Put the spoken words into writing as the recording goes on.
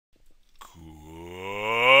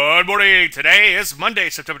Good morning. Today is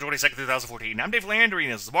Monday, September 22nd, 2014. I'm Dave Landry,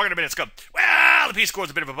 and this is the Market Minutes. Well, the P score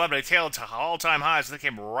is a bit of a bump, but it tailed to all-time highs, and they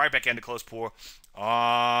came right back into close pour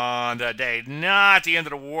on the day. Not the end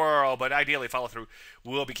of the world, but ideally follow-through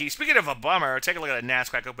will be key. Speaking of a bummer, take a look at the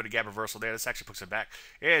NASDAQ open a gap reversal there. This actually puts it back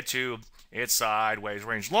into its sideways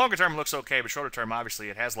range. Longer term looks okay, but shorter term, obviously,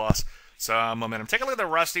 it has lost some momentum. Take a look at the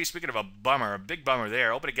Rusty. Speaking of a bummer, a big bummer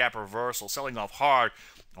there. Open a gap reversal, selling off hard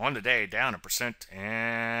on the day, down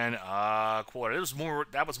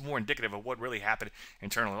 1.25%. That was more indicative of what really happened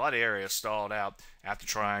internally. A lot of areas stalled out after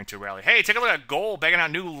trying to rally. Hey, take a look at gold, banging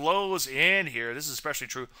out new lows in here. This is especially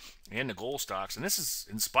true in the gold stocks, and this is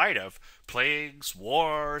in spite of plagues,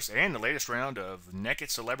 wars, and the latest round of naked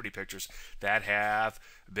celebrity pictures that have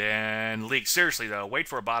been leaked. Seriously, though, wait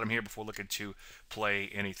for a bottom here before looking to play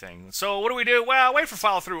anything. So what do we do? Well, wait for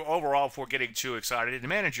follow-through overall before getting too excited and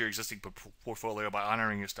manage your existing portfolio by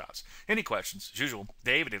honoring your stops. Any questions? As usual,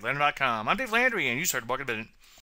 Dave at DaveLandry.com. I'm Dave Landry, and you started Market Minute.